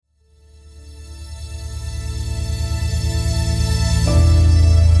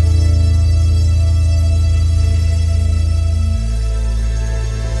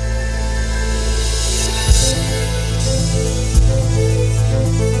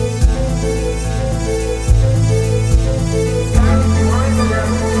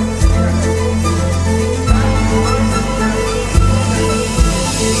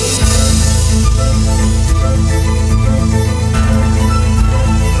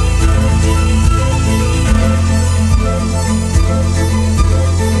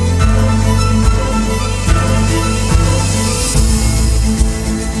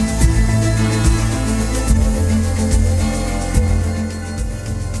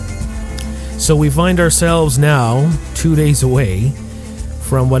So we find ourselves now 2 days away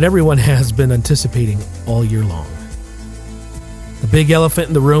from what everyone has been anticipating all year long. The big elephant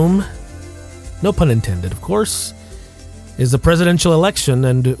in the room, no pun intended, of course, is the presidential election,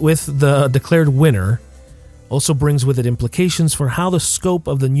 and with the declared winner also brings with it implications for how the scope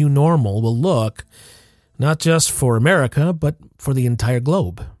of the new normal will look, not just for America, but for the entire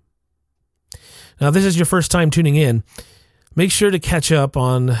globe. Now, if this is your first time tuning in, make sure to catch up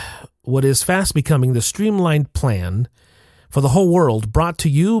on what is fast becoming the streamlined plan for the whole world, brought to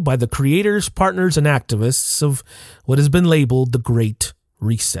you by the creators, partners, and activists of what has been labeled the Great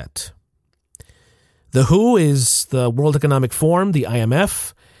Reset. The WHO is the World Economic Forum, the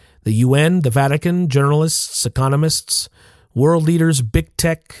IMF, the UN, the Vatican, journalists, economists, world leaders, big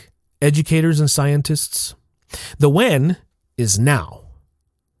tech, educators, and scientists. The when is now.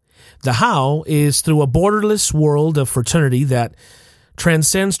 The how is through a borderless world of fraternity that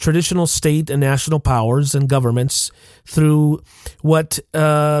transcends traditional state and national powers and governments through what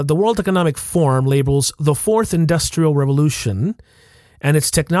the World Economic Forum labels the Fourth Industrial Revolution and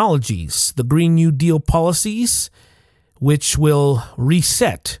its technologies, the Green New Deal policies, which will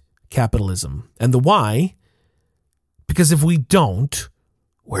reset capitalism. And the why? Because if we don't,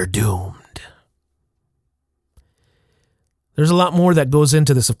 we're doomed. There's a lot more that goes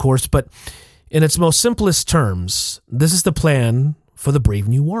into this, of course, but in its most simplest terms, this is the plan for the brave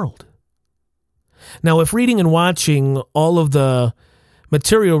new world. Now, if reading and watching all of the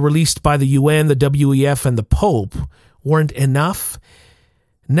material released by the UN, the WEF, and the Pope weren't enough,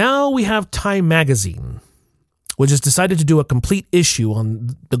 now we have Time Magazine, which has decided to do a complete issue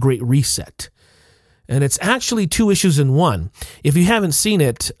on the Great Reset. And it's actually 2 issues in one. If you haven't seen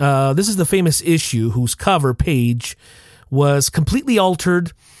it, this is the famous issue whose cover page was completely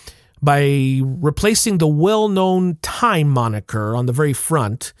altered by replacing the well-known Time moniker on the very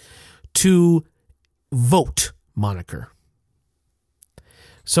front to Vote moniker.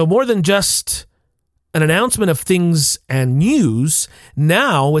 So more than just an announcement of things and news,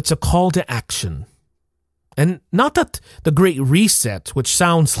 now it's a call to action. And not that the Great Reset, which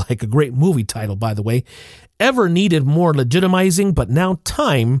sounds like a great movie title, by the way, ever needed more legitimizing, but now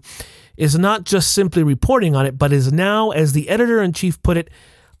Time is not just simply reporting on it, but is now, as the editor-in-chief put it,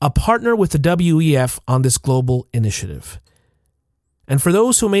 a partner with the WEF on this global initiative. And for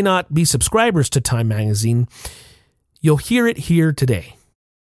those who may not be subscribers to Time Magazine, you'll hear it here today.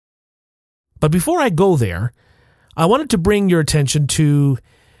 But before I go there, I wanted to bring your attention to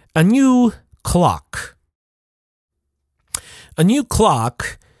a new clock. A new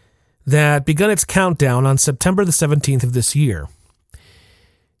clock that begun its countdown on September the 17th of this year.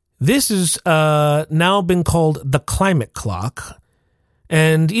 This has now been called the climate clock,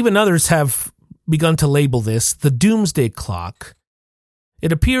 and even others have begun to label this the doomsday clock.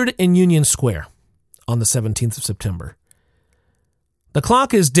 It appeared in Union Square on the 17th of September. The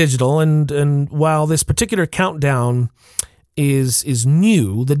clock is digital, and while this particular countdown is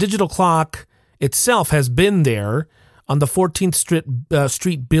new, the digital clock itself has been there on the 14th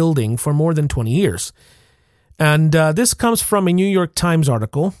Street building for more than 20 years. And this comes from a New York Times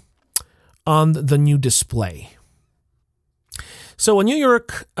article on the new display. So a New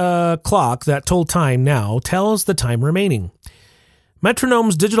York clock that told time now tells the time remaining.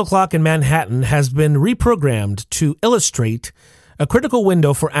 Metronome's digital clock in Manhattan has been reprogrammed to illustrate a critical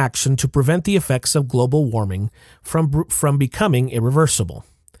window for action to prevent the effects of global warming from becoming irreversible.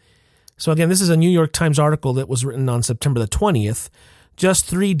 So again, this is a New York Times article that was written on September the 20th, just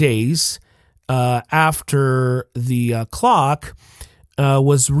 3 days after the clock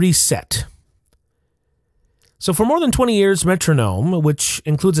was reset. So for more than 20 years, Metronome, which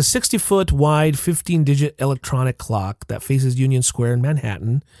includes a 60-foot wide 15-digit electronic clock that faces Union Square in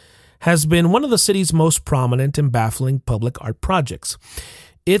Manhattan, has been one of the city's most prominent and baffling public art projects.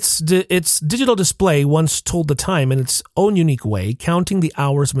 Its digital display once told the time in its own unique way, counting the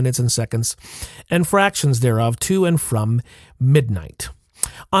hours, minutes, and seconds, and fractions thereof to and from midnight.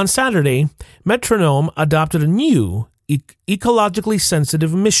 On Saturday, Metronome adopted a new ecologically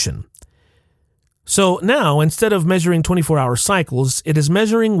sensitive mission. So now, instead of measuring 24-hour cycles, it is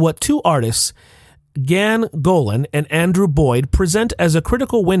measuring what 2 artists, Gan Golan and Andrew Boyd, present as a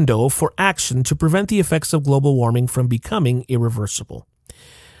critical window for action to prevent the effects of global warming from becoming irreversible.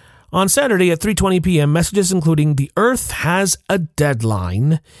 On Saturday at 3:20 p.m., messages including "The Earth has a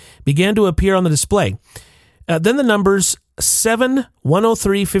deadline" began to appear on the display. Then the numbers 7,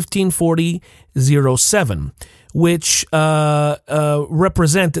 103, 1540, 07, which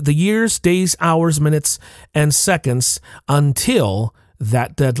represent the years, days, hours, minutes, and seconds until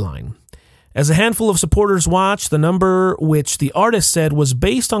that deadline. As a handful of supporters watched, the number, which the artist said was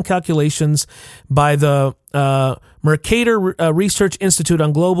based on calculations by the Mercator Research Institute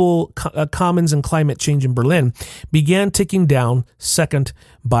on Global Commons and Climate Change in Berlin, began ticking down second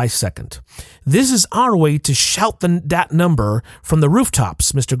by second. "This is our way to shout that number from the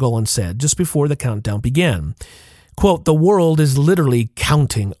rooftops," Mr. Golan said just before the countdown began. Quote, "The world is literally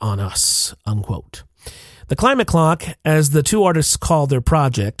counting on us," unquote. The Climate Clock, as the two artists call their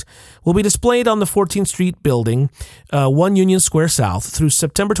project, will be displayed on the 14th Street building, 1 Union Square South, through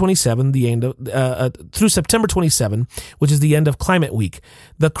September 27, which is the end of Climate Week.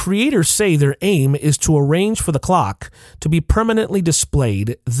 The creators say their aim is to arrange for the clock to be permanently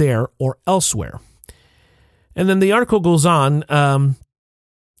displayed there or elsewhere. And then the article goes on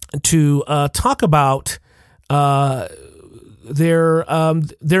to talk about their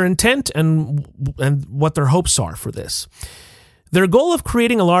intent and what their hopes are for this. Their goal of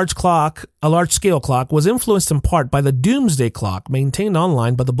creating a large-scale clock, was influenced in part by the Doomsday Clock maintained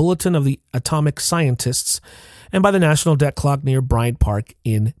online by the Bulletin of the Atomic Scientists and by the National Debt Clock near Bryant Park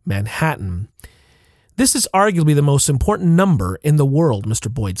in Manhattan. "This is arguably the most important number in the world," Mr.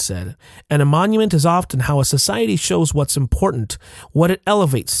 Boyd said, "and a monument is often how a society shows what's important, what it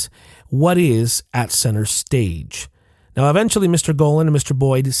elevates, what is at center stage." Now, eventually, Mr. Golan and Mr.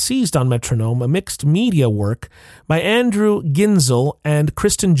 Boyd seized on Metronome, a mixed media work by Andrew Ginzel and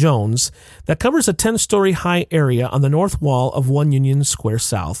Kristen Jones that covers a 10-story high area on the north wall of 1 Union Square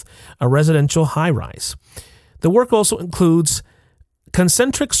South, a residential high-rise. The work also includes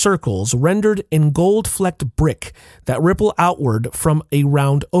concentric circles rendered in gold-flecked brick that ripple outward from a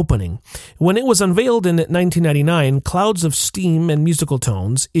round opening. When it was unveiled in 1999, clouds of steam and musical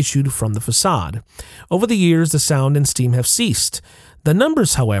tones issued from the facade. Over the years, the sound and steam have ceased. The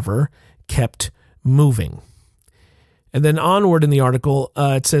numbers, however, kept moving. And then onward in the article,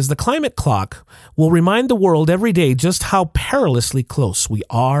 it says, "The Climate Clock will remind the world every day just how perilously close we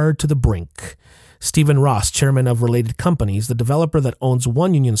are to the brink." Stephen Ross, chairman of Related Companies, the developer that owns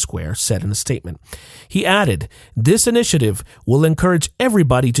 1 Union Square, said in a statement. He added, "This initiative will encourage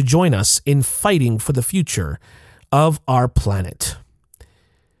everybody to join us in fighting for the future of our planet."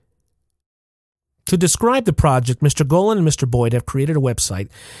 To describe the project, Mr. Golan and Mr. Boyd have created a website,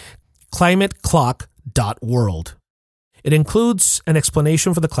 climateclock.world. It includes an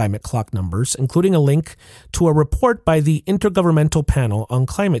explanation for the climate clock numbers, including a link to a report by the Intergovernmental Panel on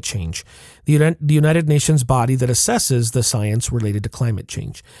Climate Change, the United Nations body that assesses the science related to climate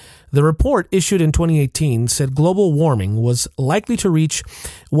change. The report, issued in 2018, said global warming was likely to reach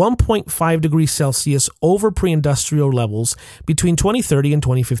 1.5 degrees Celsius over pre-industrial levels between 2030 and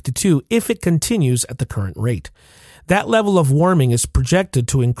 2052 if it continues at the current rate. That level of warming is projected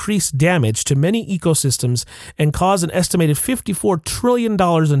to increase damage to many ecosystems and cause an estimated $54 trillion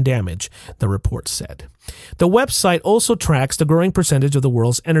in damage, the report said. The website also tracks the growing percentage of the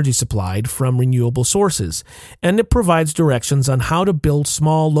world's energy supplied from renewable sources, and it provides directions on how to build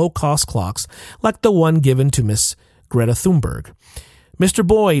small, low-cost clocks like the one given to Miss Greta Thunberg. Mr.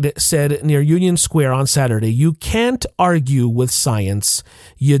 Boyd said near Union Square on Saturday, "You can't argue with science,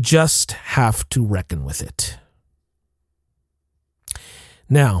 you just have to reckon with it."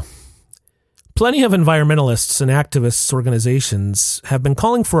 Now, plenty of environmentalists and activists organizations have been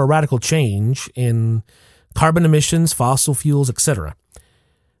calling for a radical change in carbon emissions, fossil fuels, etc.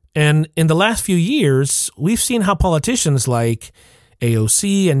 And in the last few years, we've seen how politicians like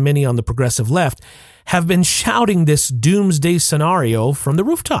AOC and many on the progressive left have been shouting this doomsday scenario from the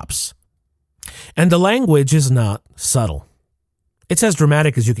rooftops. And the language is not subtle. It's as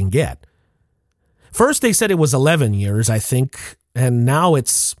dramatic as you can get. First, they said it was 11 years, I think, and now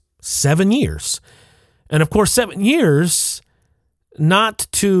it's 7 years. And of course, 7 years, not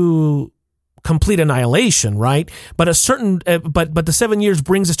to complete annihilation, right? But but the 7 years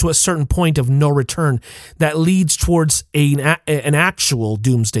brings us to a certain point of no return that leads towards an actual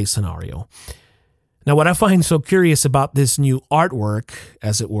doomsday scenario. Now, what I find so curious about this new artwork,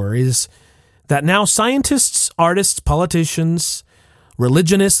 as it were, is that now scientists, artists, politicians,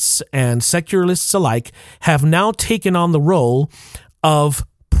 religionists and secularists alike have now taken on the role of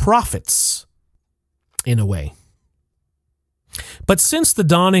prophets, in a way. But since the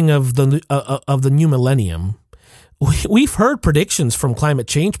dawning of the new millennium, we've heard predictions from climate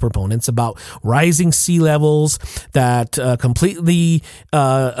change proponents about rising sea levels that completely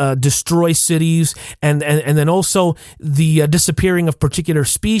destroy cities, and then also the disappearing of particular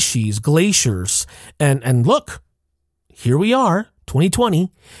species, glaciers, and look, here we are.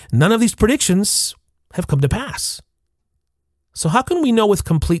 2020, none of these predictions have come to pass. So how can we know with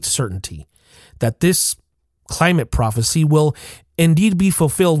complete certainty that this climate prophecy will indeed be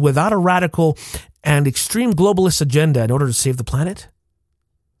fulfilled without a radical and extreme globalist agenda in order to save the planet?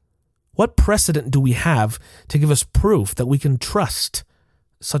 What precedent do we have to give us proof that we can trust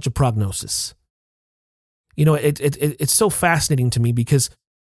such a prognosis? You know, it's so fascinating to me because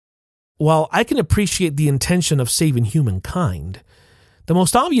while I can appreciate the intention of saving humankind, the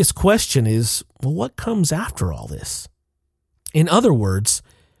most obvious question is, well, what comes after all this? In other words,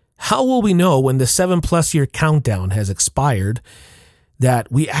 how will we know when the 7+ year countdown has expired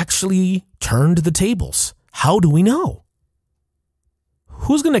that we actually turned the tables? How do we know?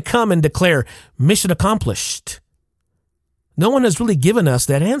 Who's going to come and declare mission accomplished? No one has really given us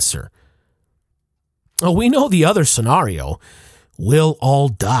that answer. Oh, we know the other scenario. We'll all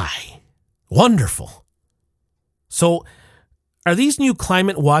die. Wonderful. So, are these new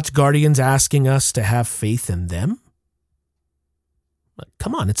climate watch guardians asking us to have faith in them?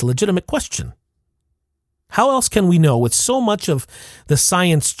 Come on, it's a legitimate question. How else can we know, with so much of the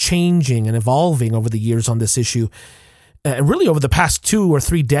science changing and evolving over the years on this issue, and really over the past 2 or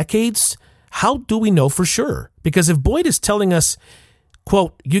 3 decades, how do we know for sure? Because if Boyd is telling us,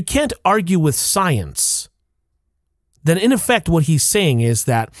 quote, you can't argue with science, then in effect what he's saying is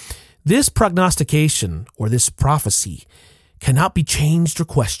that this prognostication or this prophecy cannot be changed or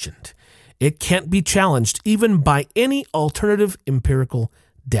questioned. It can't be challenged even by any alternative empirical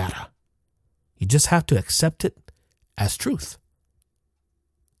data. You just have to accept it as truth.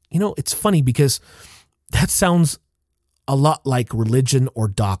 You know, it's funny because that sounds a lot like religion or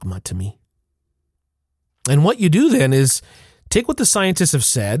dogma to me. And what you do then is take what the scientists have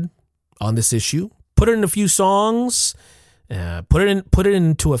said on this issue, put it in a few songs, put it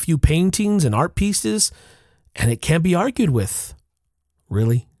into a few paintings and art pieces, and it can't be argued with.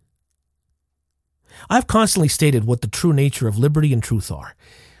 Really? I've constantly stated what the true nature of liberty and truth are.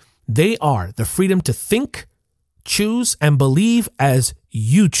 They are the freedom to think, choose, and believe as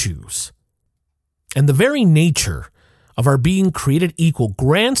you choose. And the very nature of our being created equal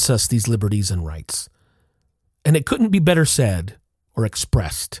grants us these liberties and rights. And it couldn't be better said or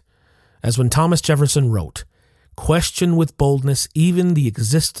expressed as when Thomas Jefferson wrote, question with boldness even the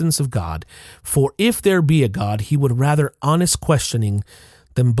existence of God, for if there be a God, he would rather honest questioning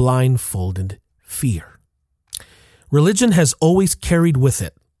than blindfolded fear. Religion has always carried with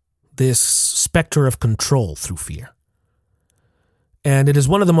it this specter of control through fear. And it is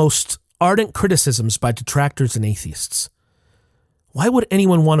one of the most ardent criticisms by detractors and atheists. Why would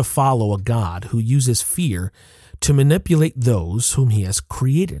anyone want to follow a God who uses fear to manipulate those whom he has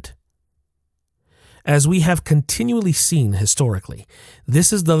created? As we have continually seen historically,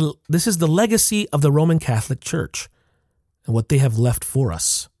 this is the legacy of the Roman Catholic Church and what they have left for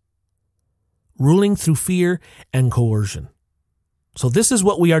us. Ruling through fear and coercion. So this is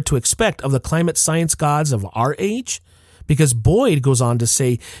what we are to expect of the climate science gods of our age, because Boyd goes on to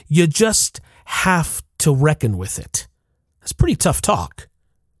say, you just have to reckon with it. That's pretty tough talk.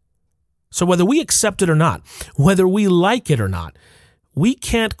 So whether we accept it or not, whether we like it or not, we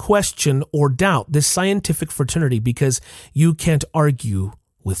can't question or doubt this scientific fraternity because you can't argue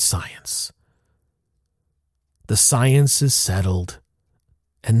with science. The science is settled.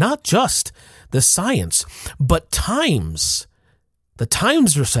 And not just the science, but times. The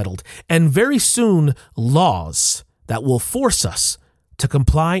times are settled, and very soon laws that will force us to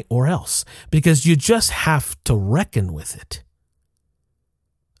comply or else, because you just have to reckon with it.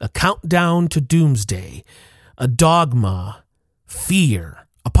 A countdown to doomsday, a dogma, fear,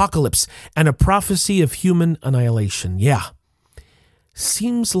 apocalypse, and a prophecy of human annihilation. Yeah,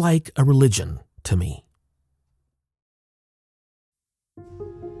 seems like a religion to me.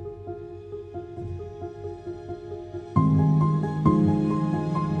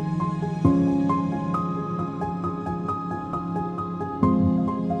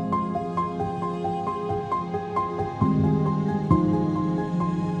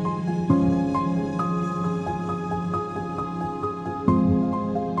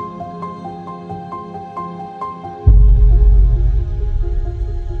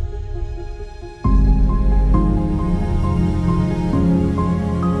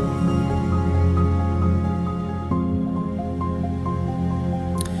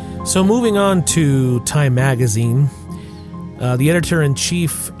 So moving on to Time Magazine, the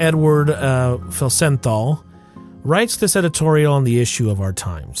editor-in-chief, Edward Felsenthal, writes this editorial on the issue of our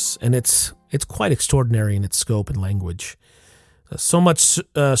times, and it's quite extraordinary in its scope and language. So much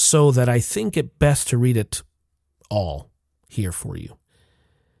so that I think it best to read it all here for you.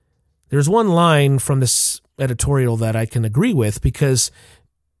 There's one line from this editorial that I can agree with because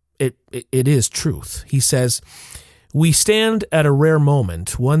it is truth. He says, "We stand at a rare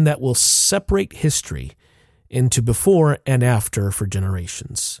moment, one that will separate history into before and after for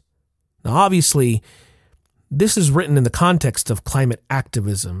generations. Now, obviously, this is written in the context of climate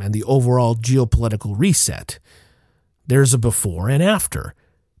activism and the overall geopolitical reset. There's a before and after,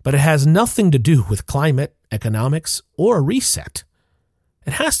 but it has nothing to do with climate, economics, or a reset.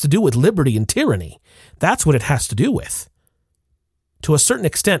 It has to do with liberty and tyranny. That's what it has to do with. To a certain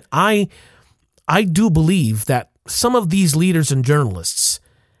extent, I do believe that some of these leaders and journalists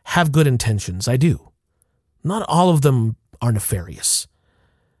have good intentions. I do. Not all of them are nefarious.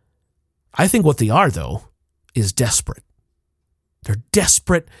 I think what they are, though, is desperate. They're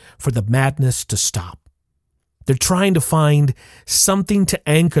desperate for the madness to stop. They're trying to find something to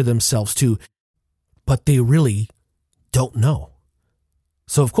anchor themselves to, but they really don't know.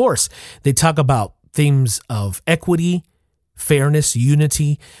 So, of course, they talk about themes of equity, fairness,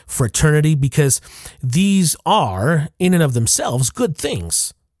 unity, fraternity, because these are, in and of themselves, good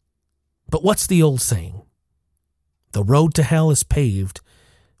things. But what's the old saying? The road to hell is paved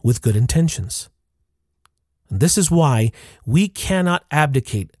with good intentions. And this is why we cannot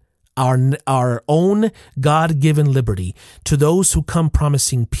abdicate our own God-given liberty to those who come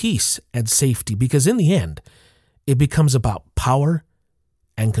promising peace and safety, because in the end, it becomes about power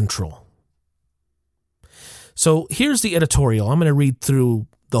and control. So here's the editorial. I'm going to read through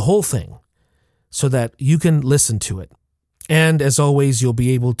the whole thing so that you can listen to it. And as always, you'll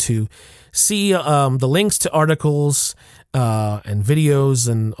be able to see the links to articles and videos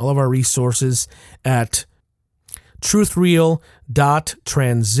and all of our resources at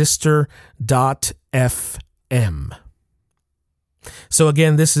truthreal.transistor.fm. So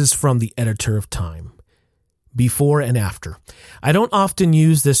again, this is from the editor of Time. Before and after. I don't often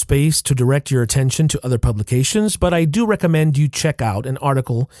use this space to direct your attention to other publications, but I do recommend you check out an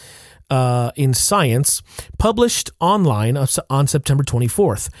article in Science published online on September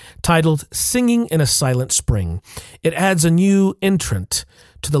 24th, titled Singing in a Silent Spring. It adds a new entrant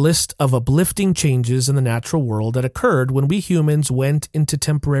to the list of uplifting changes in the natural world that occurred when we humans went into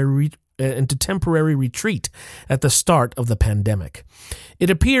temporary retreat at the start of the pandemic. It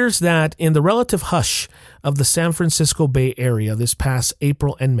appears that in the relative hush of the San Francisco Bay Area this past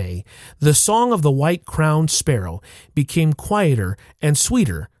April and May, the song of the white-crowned sparrow became quieter and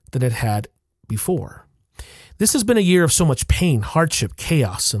sweeter than it had before. This has been a year of so much pain, hardship,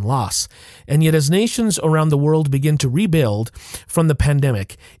 chaos, and loss. And yet as nations around the world begin to rebuild from the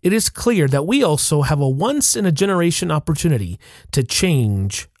pandemic, it is clear that we also have a once-in-a-generation opportunity to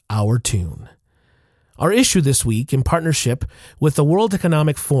change our tune. Our issue this week, in partnership with the World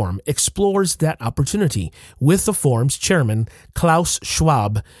Economic Forum, explores that opportunity with the forum's chairman, Klaus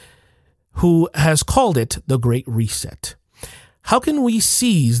Schwab, who has called it the Great Reset. How can we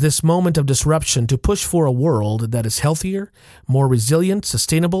seize this moment of disruption to push for a world that is healthier, more resilient,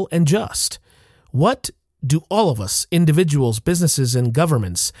 sustainable, and just? What do all of us, individuals, businesses, and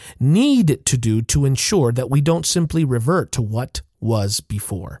governments, need to do to ensure that we don't simply revert to what was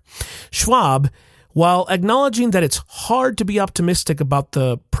before? Schwab, while acknowledging that it's hard to be optimistic about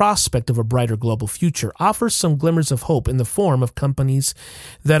the prospect of a brighter global future, offers some glimmers of hope in the form of companies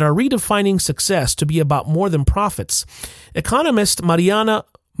that are redefining success to be about more than profits. Economist Mariana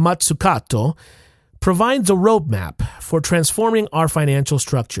Mazzucato provides a roadmap for transforming our financial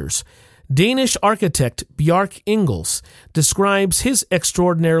structures. Danish architect Bjarke Ingels describes his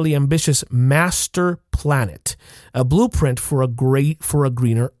extraordinarily ambitious master planet, a blueprint for a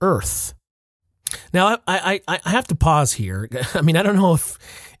greener Earth. Now, I have to pause here. I mean, I don't know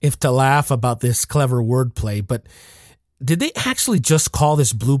if to laugh about this clever wordplay, but did they actually just call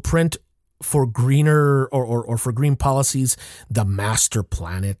this blueprint for greener or for green policies the master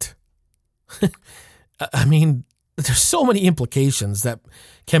planet? I mean, there's so many implications that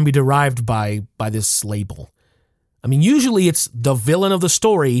can be derived by this label. I mean, usually it's the villain of the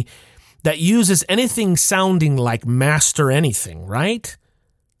story that uses anything sounding like master anything, right?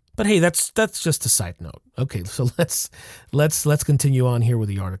 But hey, that's just a side note. Okay, so let's continue on here with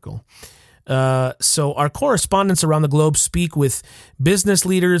the article. So our correspondents around the globe speak with business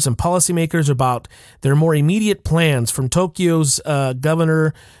leaders and policymakers about their more immediate plans, from Tokyo's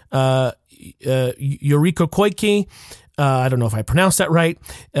Governor Yuriko Koike, I don't know if I pronounced that right,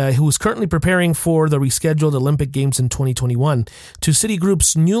 who is currently preparing for the rescheduled Olympic Games in 2021, to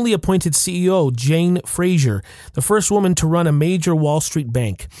Citigroup's newly appointed CEO, Jane Fraser, the first woman to run a major Wall Street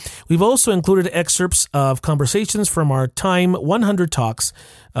bank. We've also included excerpts of conversations from our Time 100 talks,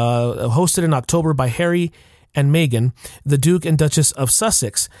 hosted in October by Harry and Meghan, the Duke and Duchess of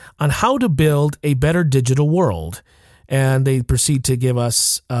Sussex, on how to build a better digital world. And they proceed to give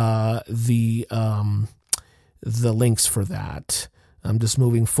us the links for that. I'm just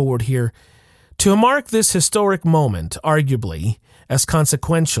moving forward here. To mark this historic moment, arguably as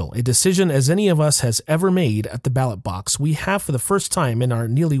consequential a decision as any of us has ever made at the ballot box, we have for the first time in our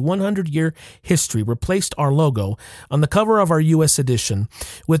nearly 100-year history replaced our logo on the cover of our U.S. edition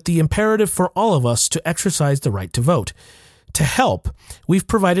with the imperative for all of us to exercise the right to vote. To help, we've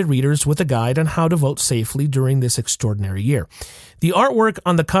provided readers with a guide on how to vote safely during this extraordinary year. The artwork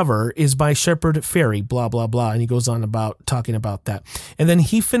on the cover is by Shepard Fairey, blah, blah, blah, and he goes on about talking about that. And then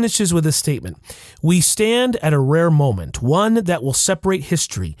he finishes with a statement. We stand at a rare moment, one that will separate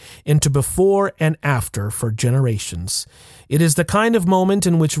history into before and after for generations. It is the kind of moment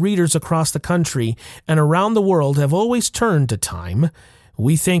in which readers across the country and around the world have always turned to time.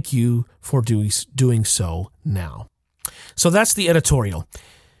 We thank you for doing so now. So that's the editorial.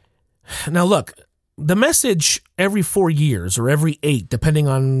 Now look, the message every 4 years or every 8, depending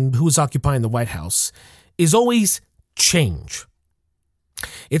on who's occupying the White House, is always change.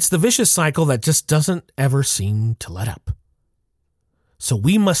 It's the vicious cycle that just doesn't ever seem to let up. So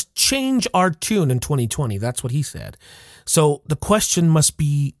we must change our tune in 2020. That's what he said. So the question must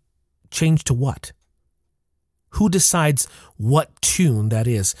be, change to what? Who decides what tune that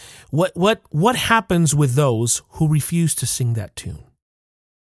is? What happens with those who refuse to sing that tune?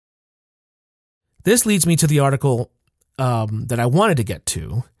 This leads me to the article that I wanted to get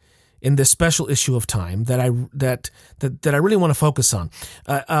to in this special issue of Time that I really want to focus on.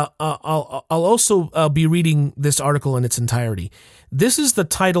 I'll also be reading this article in its entirety. This is the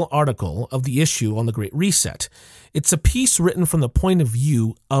title article of the issue on the Great Reset. It's a piece written from the point of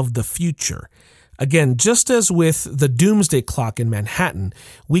view of the future. Again, just as with the doomsday clock in Manhattan,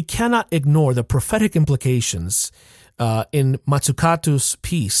 we cannot ignore the prophetic implications in Mazzucato's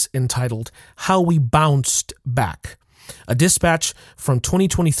piece entitled How We Bounced Back, a dispatch from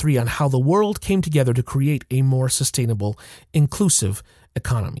 2023 on how the world came together to create a more sustainable, inclusive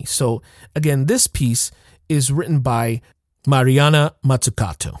economy. So again, this piece is written by Mariana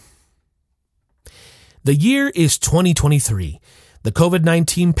Mazzucato. The year is 2023. The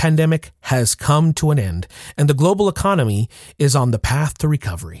COVID-19 pandemic has come to an end, and the global economy is on the path to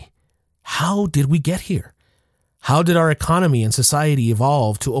recovery. How did we get here? How did our economy and society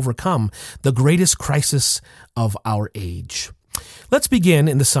evolve to overcome the greatest crisis of our age? Let's begin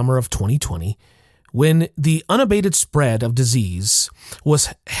in the summer of 2020, when the unabated spread of disease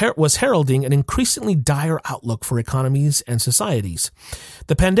was heralding an increasingly dire outlook for economies and societies.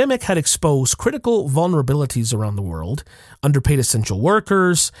 The pandemic had exposed critical vulnerabilities around the world: underpaid essential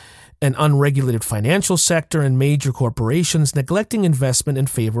workers, an unregulated financial sector, and major corporations neglecting investment in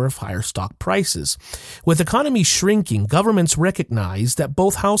favor of higher stock prices. With economies shrinking, governments recognized that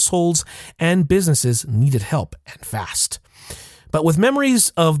both households and businesses needed help, and fast. But with memories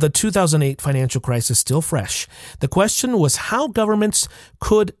of the 2008 financial crisis still fresh, the question was how governments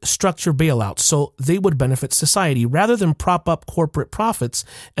could structure bailouts so they would benefit society rather than prop up corporate profits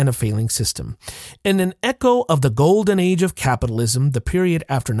and a failing system. In an echo of the golden age of capitalism, the period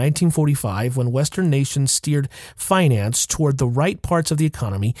after 1945, when Western nations steered finance toward the right parts of the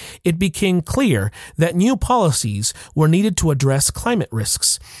economy, it became clear that new policies were needed to address climate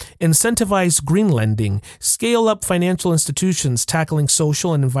risks, incentivize green lending, scale up financial institutions tackling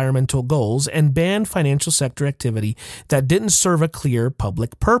social and environmental goals, and ban financial sector activity that didn't serve a clear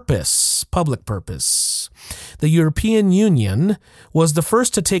public purpose. The European Union was the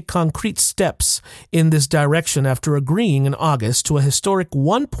first to take concrete steps in this direction after agreeing in August to a historic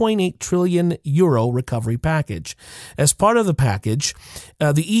 €1.8 trillion recovery package. As part of the package,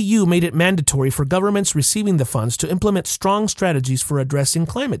 the EU made it mandatory for governments receiving the funds to implement strong strategies for addressing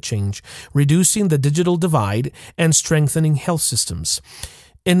climate change, reducing the digital divide, and strengthening health systems.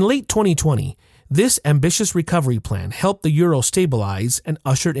 In late 2020, this ambitious recovery plan helped the euro stabilize and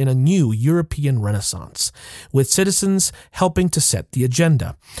ushered in a new European renaissance, with citizens helping to set the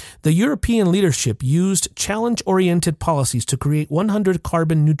agenda. The European leadership used challenge-oriented policies to create 100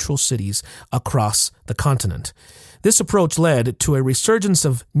 carbon-neutral cities across the continent. This approach led to a resurgence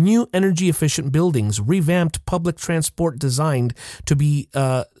of new energy-efficient buildings, revamped public transport designed to be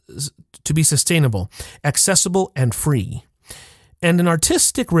sustainable, accessible, and free, and an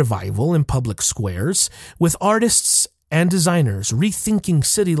artistic revival in public squares, with artists and designers rethinking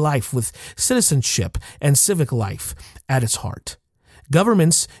city life with citizenship and civic life at its heart.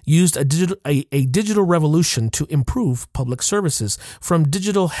 Governments used a digital revolution to improve public services, from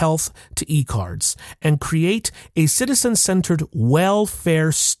digital health to e-cards, and create a citizen-centered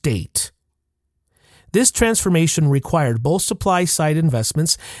welfare state. This transformation required both supply-side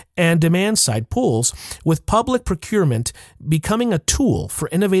investments and demand-side pulls, with public procurement becoming a tool for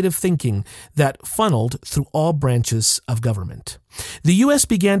innovative thinking that funneled through all branches of government. The U.S.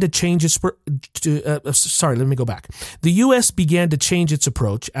 began to change its The U.S. began to change its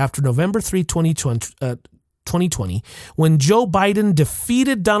approach after November 3, 2020, when Joe Biden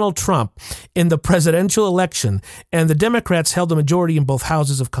defeated Donald Trump in the presidential election and the Democrats held a majority in both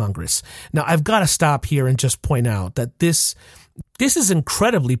houses of Congress. Now, I've got to stop here and just point out that this is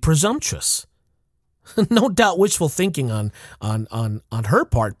incredibly presumptuous. No doubt wishful thinking on her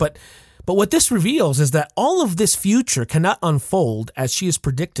part, but what this reveals is that all of this future cannot unfold as she is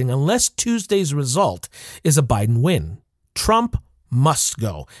predicting unless Tuesday's result is a Biden win. Trump must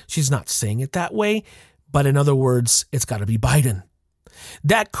go. She's not saying it that way, but in other words, it's got to be Biden.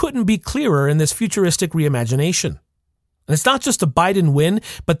 That couldn't be clearer in this futuristic reimagination. And it's not just a Biden win,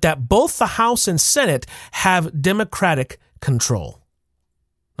 but that both the House and Senate have Democratic control.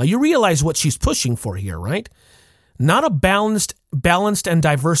 Now, you realize what she's pushing for here, right? Not a balanced and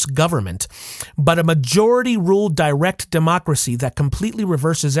diverse government, but a majority-ruled direct democracy that completely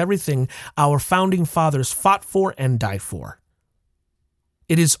reverses everything our founding fathers fought for and died for.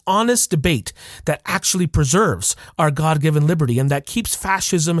 It is honest debate that actually preserves our God-given liberty and that keeps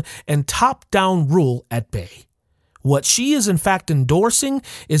fascism and top-down rule at bay. What she is in fact endorsing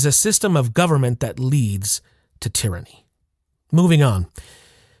is a system of government that leads to tyranny. Moving on.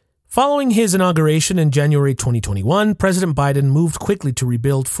 Following his inauguration in January 2021, President Biden moved quickly to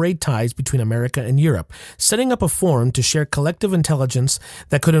rebuild frayed ties between America and Europe, setting up a forum to share collective intelligence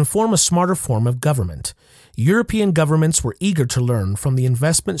that could inform a smarter form of government. European governments were eager to learn from the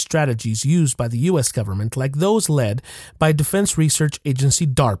investment strategies used by the U.S. government, like those led by Defense Research Agency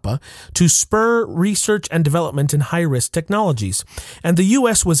DARPA, to spur research and development in high-risk technologies. And the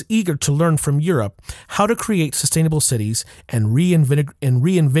U.S. was eager to learn from Europe how to create sustainable cities and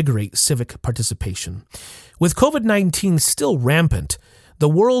reinvigorate civic participation. With COVID-19 still rampant, the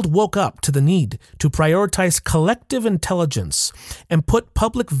world woke up to the need to prioritize collective intelligence and put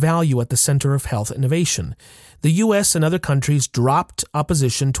public value at the center of health innovation. The U.S. and other countries dropped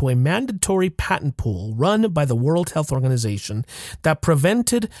opposition to a mandatory patent pool run by the World Health Organization that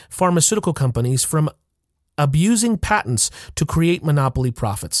prevented pharmaceutical companies from abusing patents to create monopoly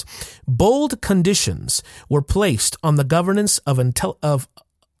profits. Bold conditions were placed on the governance of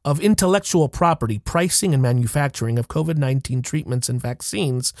intellectual property, pricing, and manufacturing of COVID-19 treatments and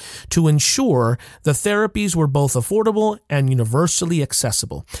vaccines to ensure the therapies were both affordable and universally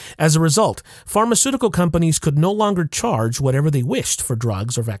accessible. As a result, pharmaceutical companies could no longer charge whatever they wished for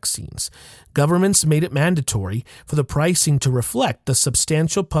drugs or vaccines. Governments made it mandatory for the pricing to reflect the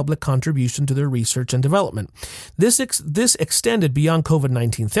substantial public contribution to their research and development. This extended beyond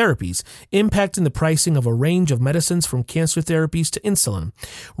COVID-19 therapies, impacting the pricing of a range of medicines from cancer therapies to insulin.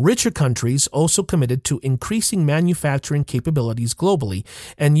 Richer countries also committed to increasing manufacturing capabilities globally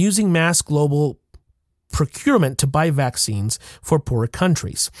and using mass global procurement to buy vaccines for poorer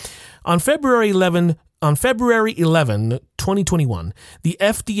countries. On February 11, 2021, the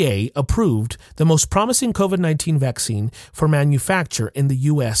FDA approved the most promising COVID-19 vaccine for manufacture in the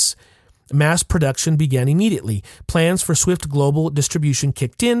U.S. Mass production began immediately. Plans for swift global distribution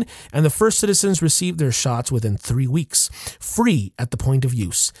kicked in, and the first citizens received their shots within 3 weeks, free at the point of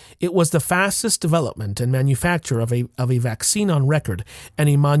use. It was the fastest development and manufacture of a vaccine on record, and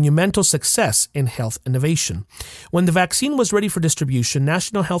a monumental success in health innovation. When the vaccine was ready for distribution,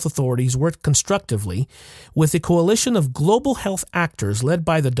 national health authorities worked constructively with a coalition of global health actors led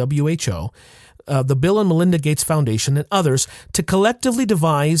by the WHO, the Bill and Melinda Gates Foundation, and others to collectively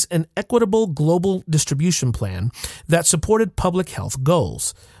devise an equitable global distribution plan that supported public health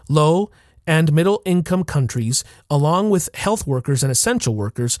goals. Low and middle-income countries, along with health workers and essential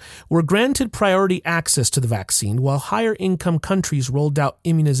workers, were granted priority access to the vaccine, while higher-income countries rolled out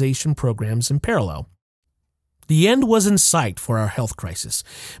immunization programs in parallel. The end was in sight for our health crisis,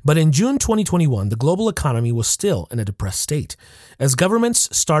 but in June 2021, the global economy was still in a depressed state. As governments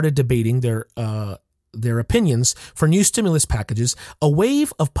started debating their opinions for new stimulus packages, a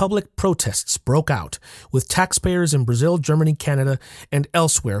wave of public protests broke out, with taxpayers in Brazil, Germany, Canada, and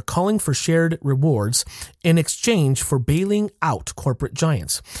elsewhere calling for shared rewards in exchange for bailing out corporate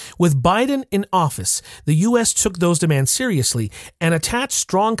giants. With Biden in office, the U.S. took those demands seriously and attached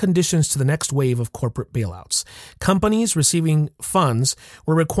strong conditions to the next wave of corporate bailouts. Companies receiving funds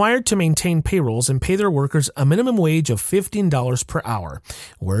were required to maintain payrolls and pay their workers a minimum wage of $15 per hour.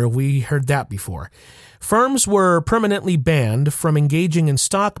 Where have we heard that before? Firms were permanently banned from engaging in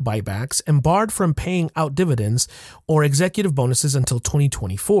stock buybacks and barred from paying out dividends or executive bonuses until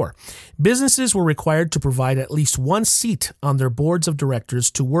 2024. Businesses were required to provide at least one seat on their boards of directors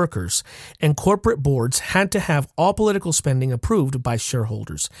to workers, and corporate boards had to have all political spending approved by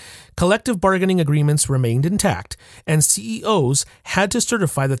shareholders. Collective bargaining agreements remained intact, and CEOs had to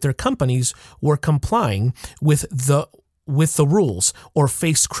certify that their companies were complying with the rules or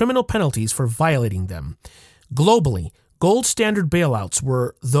face criminal penalties for violating them. Globally, gold standard bailouts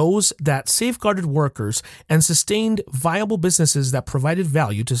were those that safeguarded workers and sustained viable businesses that provided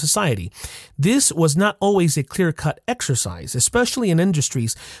value to society. This was not always a clear-cut exercise, especially in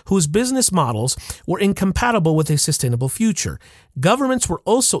industries whose business models were incompatible with a sustainable future. Governments were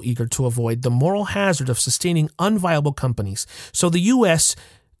also eager to avoid the moral hazard of sustaining unviable companies, so the U.S.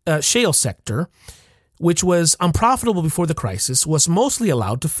 Shale sector, which was unprofitable before the crisis, was mostly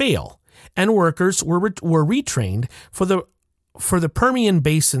allowed to fail, and workers were retrained for the Permian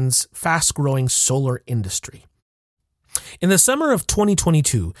Basin's fast-growing solar industry. In the summer of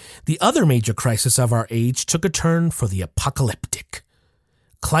 2022, the other major crisis of our age took a turn for the apocalyptic.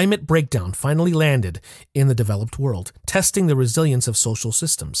 Climate breakdown finally landed in the developed world, testing the resilience of social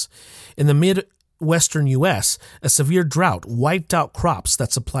systems. In the Midwestern U.S., a severe drought wiped out crops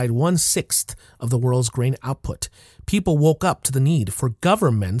that supplied 1/6 of the world's grain output. People woke up to the need for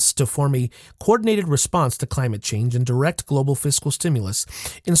governments to form a coordinated response to climate change and direct global fiscal stimulus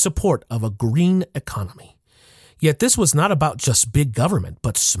in support of a green economy. Yet this was not about just big government,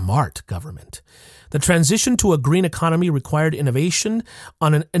 but smart government. The transition to a green economy required innovation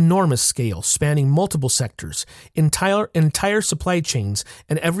on an enormous scale, spanning multiple sectors, entire supply chains,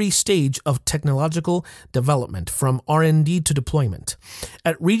 and every stage of technological development, from R&D to deployment.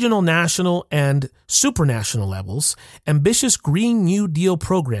 At regional, national, and supranational levels, ambitious Green New Deal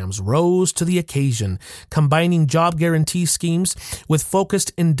programs rose to the occasion, combining job guarantee schemes with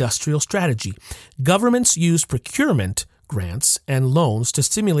focused industrial strategy. Governments used procurement grants and loans to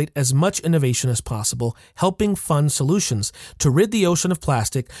stimulate as much innovation as possible, helping fund solutions to rid the ocean of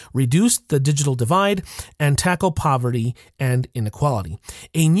plastic, reduce the digital divide, and tackle poverty and inequality.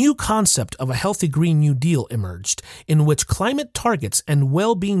 A new concept of a healthy Green New Deal emerged, in which climate targets and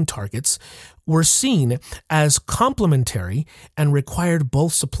well-being targets were seen as complementary and required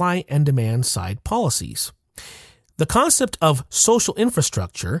both supply and demand side policies. The concept of social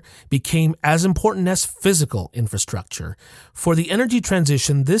infrastructure became as important as physical infrastructure. For the energy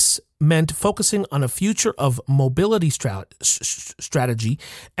transition, this meant focusing on a future of mobility strategy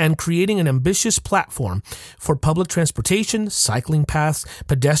and creating an ambitious platform for public transportation, cycling paths,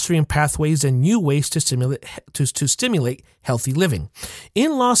 pedestrian pathways, and new ways to stimulate healthy living.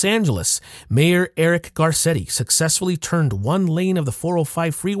 In Los Angeles, Mayor Eric Garcetti successfully turned one lane of the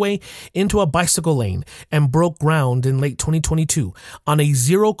 405 freeway into a bicycle lane and broke ground in late 2022 on a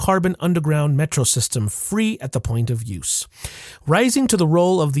zero-carbon underground metro system free at the point of use. Rising to the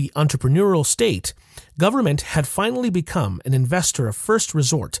role of the entrepreneurial state, government had finally become an investor of first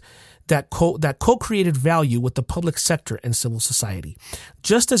resort that co-created value with the public sector and civil society.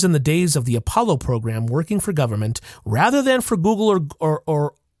 Just as in the days of the Apollo program, working for government rather than for Google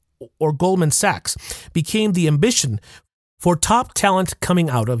or Goldman Sachs became the ambition for top talent coming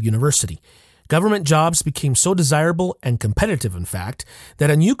out of university. Government jobs became so desirable and competitive, in fact,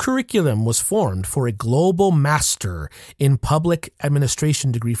 that a new curriculum was formed for a global master in public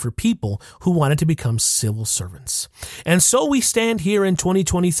administration degree for people who wanted to become civil servants. And so we stand here in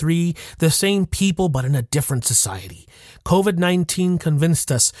 2023, the same people but in a different society. COVID-19 convinced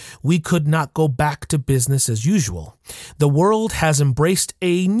us we could not go back to business as usual. The world has embraced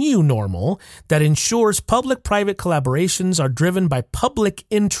a new normal that ensures public-private collaborations are driven by public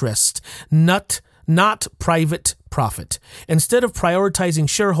interest, not private profit. Instead of prioritizing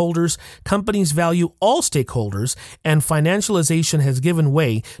shareholders, companies value all stakeholders, and financialization has given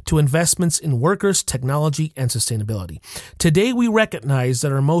way to investments in workers, technology, and sustainability. Today, we recognize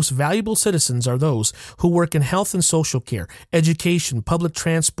that our most valuable citizens are those who work in health and social care, education, public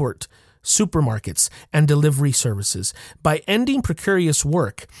transport, supermarkets, and delivery services. By ending precarious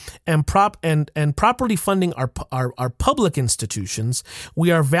work and properly funding our public institutions,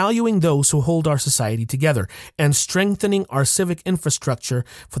 we are valuing those who hold our society together and strengthening our civic infrastructure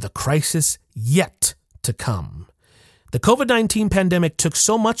for the crisis yet to come. The COVID-19 pandemic took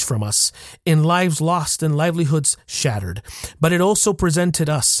so much from us in lives lost and livelihoods shattered, but it also presented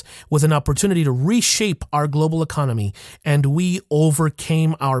us with an opportunity to reshape our global economy, and we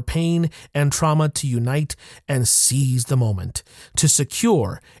overcame our pain and trauma to unite and seize the moment. To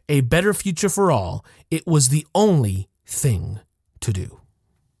secure a better future for all, it was the only thing to do.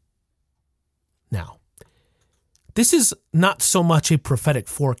 Now, this is not so much a prophetic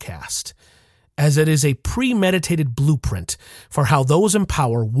forecast as it is a premeditated blueprint for how those in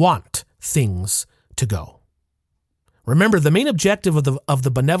power want things to go. Remember, the main objective of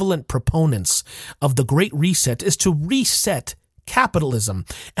the benevolent proponents of the Great Reset is to reset capitalism,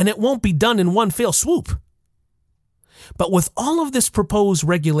 and it won't be done in one fell swoop. But with all of this proposed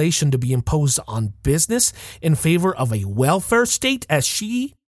regulation to be imposed on business in favor of a welfare state, as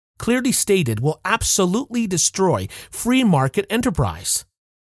she clearly stated, will absolutely destroy free market enterprise.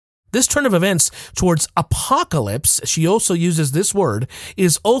 This turn of events towards apocalypse, she also uses this word,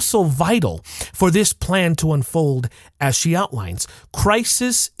 is also vital for this plan to unfold as she outlines.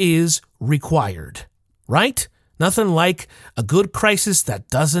 Crisis is required, right? Nothing like a good crisis that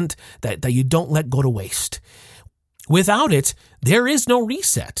you don't let go to waste. Without it, there is no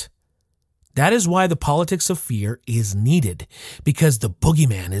reset. That is why the politics of fear is needed, because the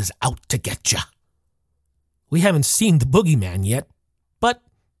boogeyman is out to get ya. We haven't seen the boogeyman yet, but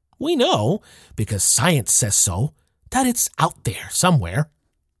we know, because science says so, that it's out there somewhere.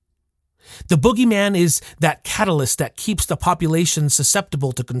 The boogeyman is that catalyst that keeps the population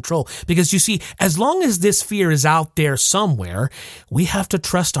susceptible to control. Because you see, as long as this fear is out there somewhere, we have to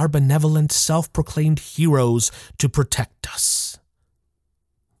trust our benevolent, self-proclaimed heroes to protect us.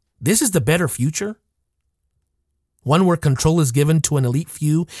 This is the better future. One where control is given to an elite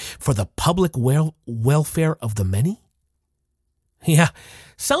few for the public welfare of the many. Yeah,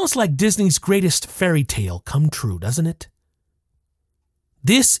 sounds like Disney's greatest fairy tale come true, doesn't it?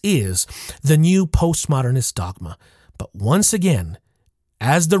 This is the new postmodernist dogma. But once again,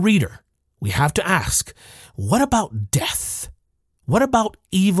 as the reader, we have to ask, what about death? What about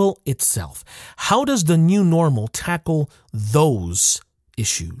evil itself? How does the new normal tackle those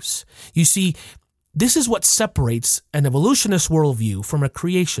issues? You see, this is what separates an evolutionist worldview from a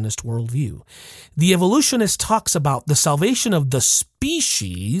creationist worldview. The evolutionist talks about the salvation of the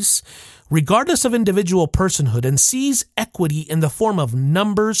species regardless of individual personhood and sees equity in the form of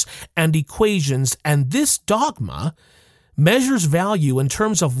numbers and equations, and this dogma measures value in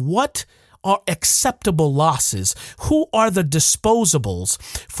terms of what are acceptable losses, who are the disposables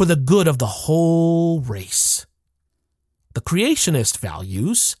for the good of the whole race. The creationist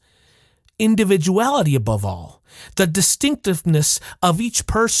values individuality above all, the distinctiveness of each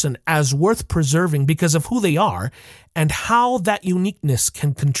person as worth preserving because of who they are and how that uniqueness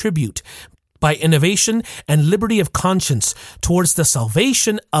can contribute by innovation and liberty of conscience towards the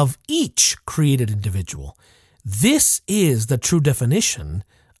salvation of each created individual. This is the true definition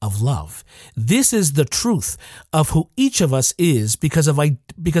of love. This is the truth of who each of us is because of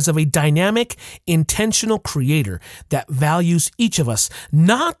a dynamic, intentional creator that values each of us,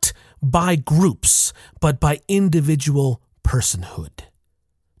 not by groups, but by individual personhood.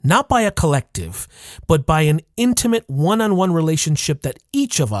 Not by a collective, but by an intimate one-on-one relationship that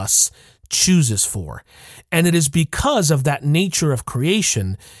each of us chooses for. And it is because of that nature of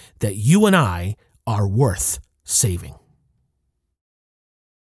creation that you and I are worth saving.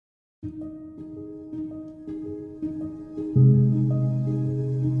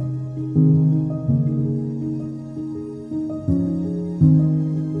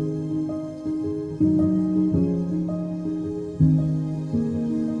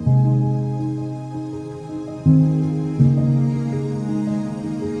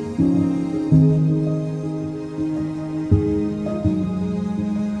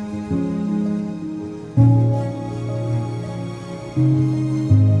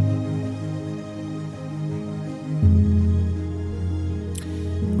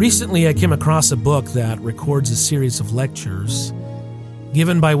 Recently, I came across a book that records a series of lectures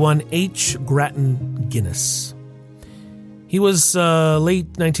given by one H. Grattan Guinness. He was a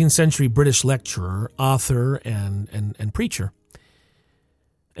late 19th century British lecturer, author, and preacher.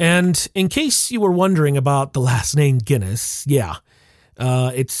 And in case you were wondering about the last name Guinness,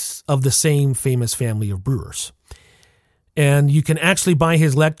 it's of the same famous family of brewers. And you can actually buy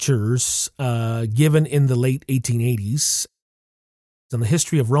his lectures given in the late 1880s on the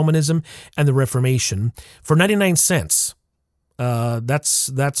history of Romanism and the Reformation for 99 cents.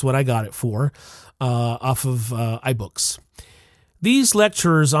 That's what I got it for off of iBooks. These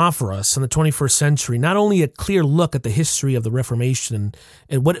lectures offer us in the 21st century not only a clear look at the history of the Reformation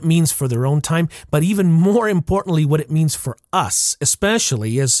and what it means for their own time, but even more importantly, what it means for us,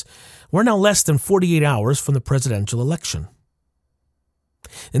 especially as we're now less than 48 hours from the presidential election.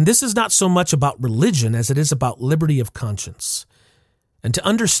 And this is not so much about religion as it is about liberty of conscience. And to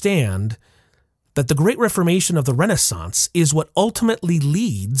understand that the Great Reformation of the Renaissance is what ultimately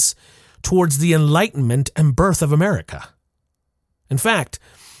leads towards the Enlightenment and birth of America. In fact,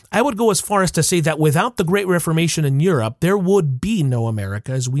 I would go as far as to say that without the Great Reformation in Europe, there would be no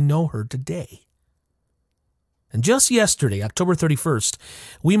America as we know her today. And just yesterday, October 31st,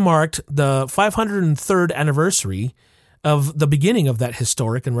 we marked the 503rd anniversary of the beginning of that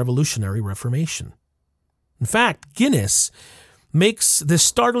historic and revolutionary Reformation. In fact, Guinness makes this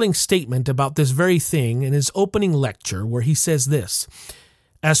startling statement about this very thing in his opening lecture, where he says this: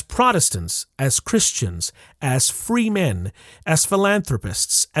 "As Protestants, as Christians, as free men, as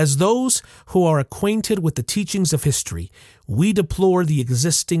philanthropists, as those who are acquainted with the teachings of history, we deplore the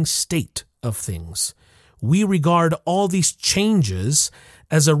existing state of things. We regard all these changes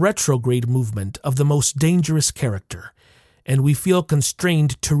as a retrograde movement of the most dangerous character, and we feel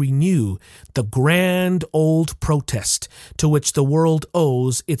constrained to renew the grand old protest to which the world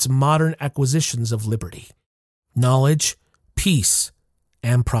owes its modern acquisitions of liberty, knowledge, peace,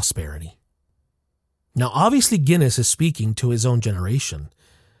 and prosperity." Now, obviously, Guinness is speaking to his own generation,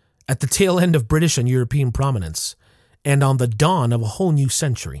 at the tail end of British and European prominence, and on the dawn of a whole new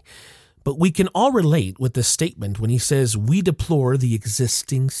century. But we can all relate with this statement when he says, "We deplore the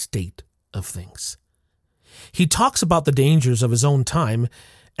existing state of things." He talks about the dangers of his own time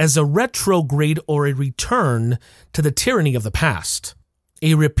as a retrograde or a return to the tyranny of the past,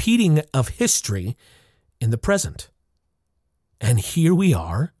 a repeating of history in the present. And here we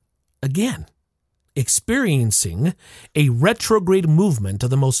are again, experiencing a retrograde movement of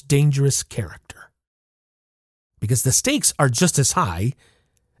the most dangerous character. Because the stakes are just as high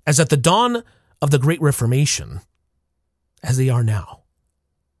as at the dawn of the Great Reformation as they are now.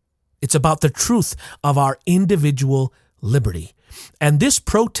 It's about the truth of our individual liberty. And this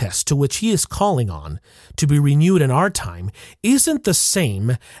protest to which he is calling on to be renewed in our time isn't the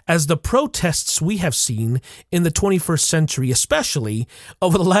same as the protests we have seen in the 21st century, especially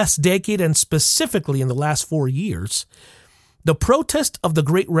over the last decade and specifically in the last 4 years. The protest of the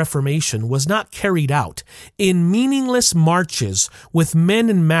Great Reformation was not carried out in meaningless marches with men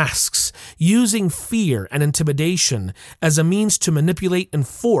in masks using fear and intimidation as a means to manipulate and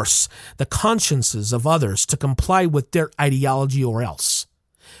force the consciences of others to comply with their ideology or else.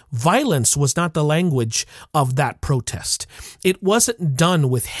 Violence was not the language of that protest. It wasn't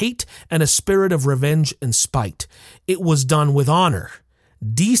done with hate and a spirit of revenge and spite. It was done with honor,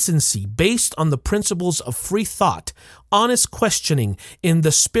 decency based on the principles of free thought, honest questioning in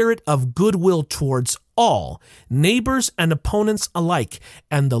the spirit of goodwill towards all, neighbors and opponents alike,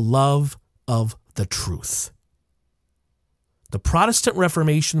 and the love of the truth. The Protestant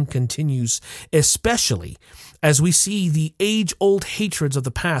Reformation continues, especially as we see the age-old hatreds of the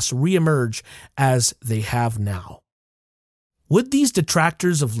past reemerge as they have now. Would these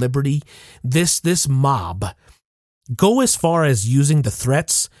detractors of liberty, this mob, go as far as using the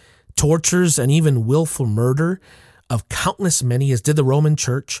threats, tortures, and even willful murder of countless many as did the Roman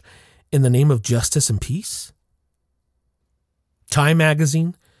Church in the name of justice and peace? Time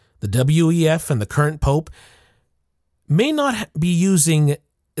magazine, the WEF, and the current Pope may not be using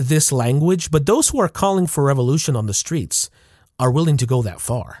this language, but those who are calling for revolution on the streets are willing to go that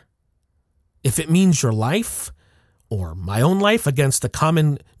far. If it means your life, or my own life against the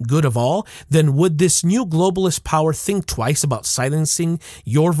common good of all, then would this new globalist power think twice about silencing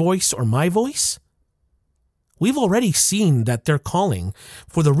your voice or my voice? We've already seen that they're calling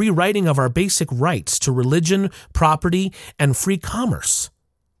for the rewriting of our basic rights to religion, property, and free commerce.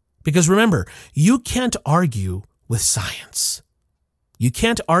 Because remember, you can't argue with science. You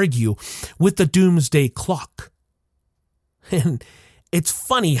can't argue with the doomsday clock. And it's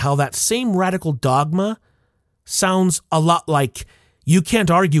funny how that same radical dogma sounds a lot like, you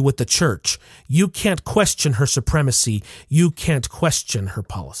can't argue with the church, you can't question her supremacy, you can't question her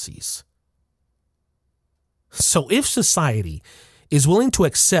policies. So if society is willing to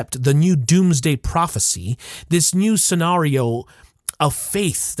accept the new doomsday prophecy, this new scenario of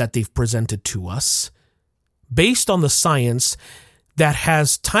faith that they've presented to us, based on the science that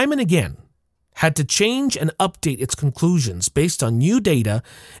has time and again had to change and update its conclusions based on new data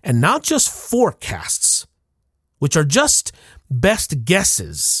and not just forecasts, which are just best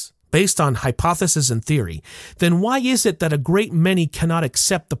guesses based on hypothesis and theory, then why is it that a great many cannot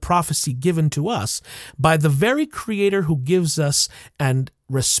accept the prophecy given to us by the very Creator who gives us and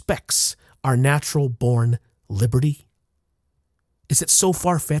respects our natural-born liberty? Is it so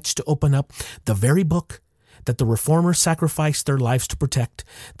far-fetched to open up the very book that the Reformers sacrificed their lives to protect,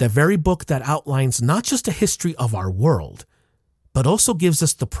 the very book that outlines not just a history of our world, but also gives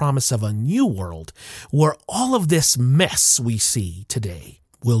us the promise of a new world where all of this mess we see today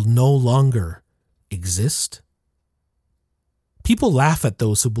will no longer exist? People laugh at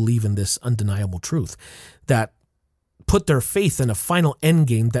those who believe in this undeniable truth, that put their faith in a final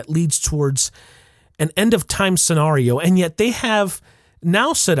endgame that leads towards an end-of-time scenario, and yet they have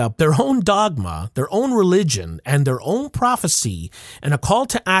now set up their own dogma, their own religion, and their own prophecy, and a call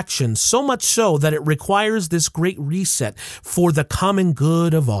to action, so much so that it requires this great reset for the common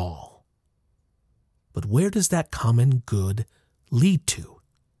good of all. But where does that common good lead to?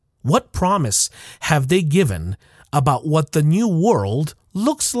 What promise have they given about what the new world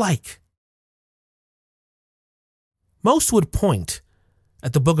looks like? Most would point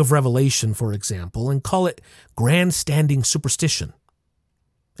at the book of Revelation, for example, and call it grandstanding superstition.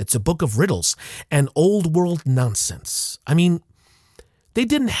 It's a book of riddles and old world nonsense. I mean, they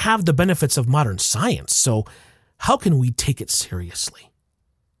didn't have the benefits of modern science, so how can we take it seriously?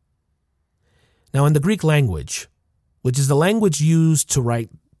 Now, in the Greek language, which is the language used to write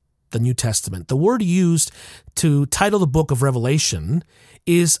the New Testament, the word used to title the book of Revelation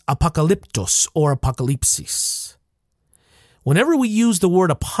is apocalyptos or apocalypsis. Whenever we use the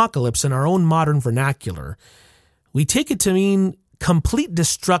word apocalypse in our own modern vernacular, we take it to mean complete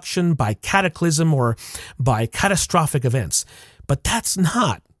destruction by cataclysm or by catastrophic events. But that's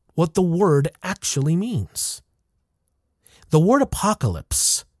not what the word actually means. The word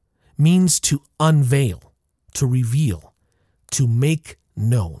apocalypse means to unveil, to reveal, to make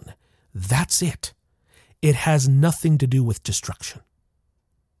known. That's it. It has nothing to do with destruction.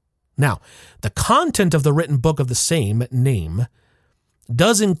 Now, the content of the written book of the same name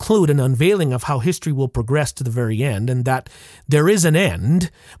does include an unveiling of how history will progress to the very end, and that there is an end,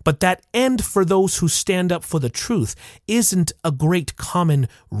 but that end for those who stand up for the truth isn't a great common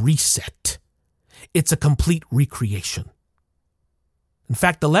reset. It's a complete recreation. In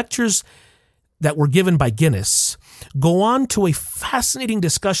fact, the lectures that were given by Guinness go on to a fascinating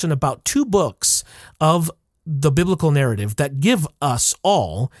discussion about two books of the biblical narrative that give us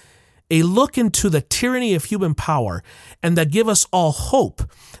all a look into the tyranny of human power, and that give us all hope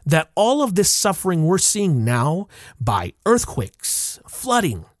that all of this suffering we're seeing now by earthquakes,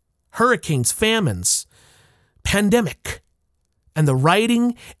 flooding, hurricanes, famines, pandemic, and the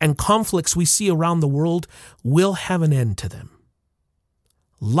rioting and conflicts we see around the world will have an end to them.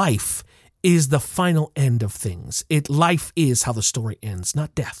 Life is the final end of things. Life is how the story ends,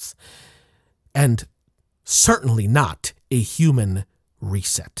 not death. And certainly not a human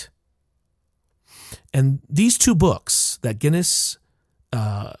reset. And these two books that Guinness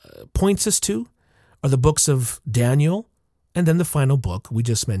points us to are the books of Daniel and then the final book we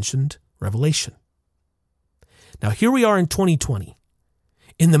just mentioned, Revelation. Now, here we are in 2020,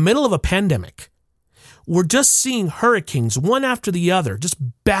 in the middle of a pandemic. We're just seeing hurricanes, one after the other, just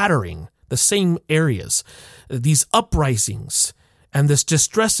battering the same areas, these uprisings and this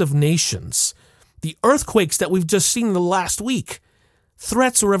distress of nations, the earthquakes that we've just seen in the last week,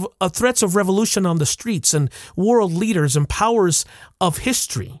 threats of revolution on the streets, and world leaders and powers of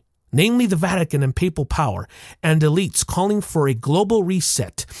history, namely the Vatican and papal power, and elites calling for a global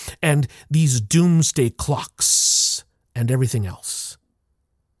reset, and these doomsday clocks and everything else.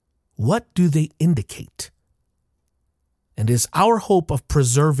 What do they indicate? And is our hope of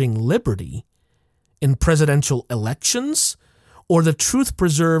preserving liberty in presidential elections, or the truth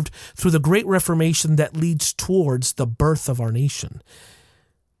preserved through the great reformation that leads towards the birth of our nation?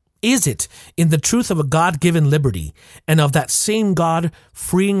 Is it in the truth of a God-given liberty and of that same God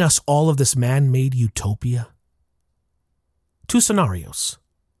freeing us all of this man-made utopia? Two scenarios.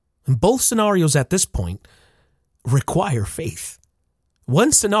 And both scenarios at this point require faith.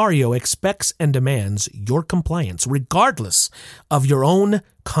 One scenario expects and demands your compliance, regardless of your own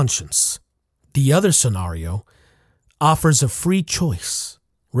conscience. The other scenario offers a free choice,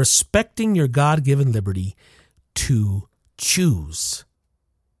 respecting your God-given liberty to choose.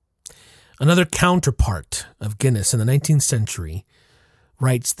 Another counterpart of Guinness in the 19th century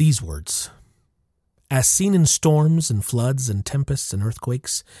writes these words: "As seen in storms and floods and tempests and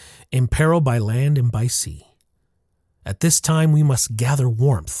earthquakes, in peril by land and by sea, at this time we must gather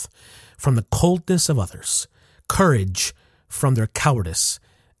warmth from the coldness of others, courage from their cowardice,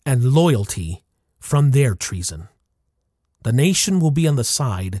 and loyalty from their treason. The nation will be on the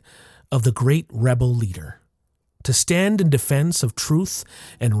side of the great rebel leader, to stand in defense of truth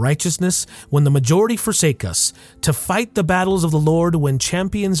and righteousness when the majority forsake us, to fight the battles of the Lord when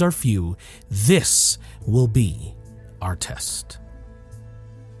champions are few. This will be our test."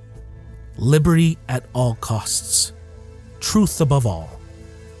 Liberty at all costs, truth above all,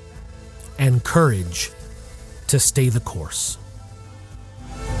 and courage to stay the course.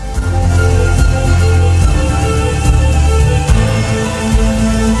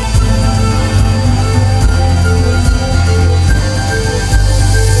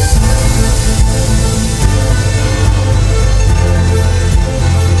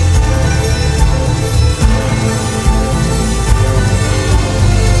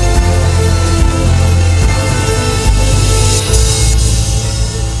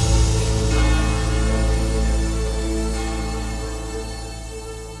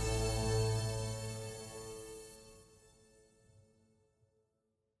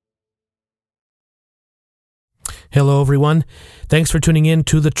 Hello, everyone. Thanks for tuning in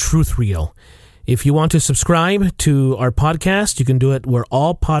to The Truth Reel. If you want to subscribe to our podcast, you can do it where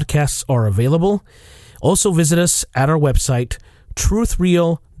all podcasts are available. Also visit us at our website,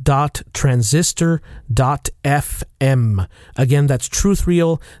 truthreal.transistor.fm. Again, that's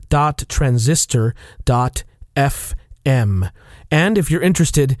truthreal.transistor.fm. And if you're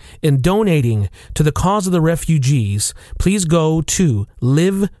interested in donating to the cause of the refugees, please go to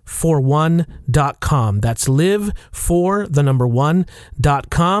livefor1.com. That's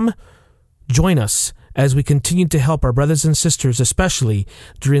livefor1.com. Join us as we continue to help our brothers and sisters, especially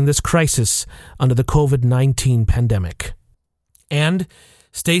during this crisis under the COVID-19 pandemic. And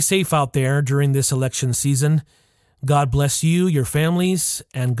stay safe out there during this election season. God bless you, your families,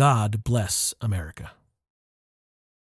 and God bless America.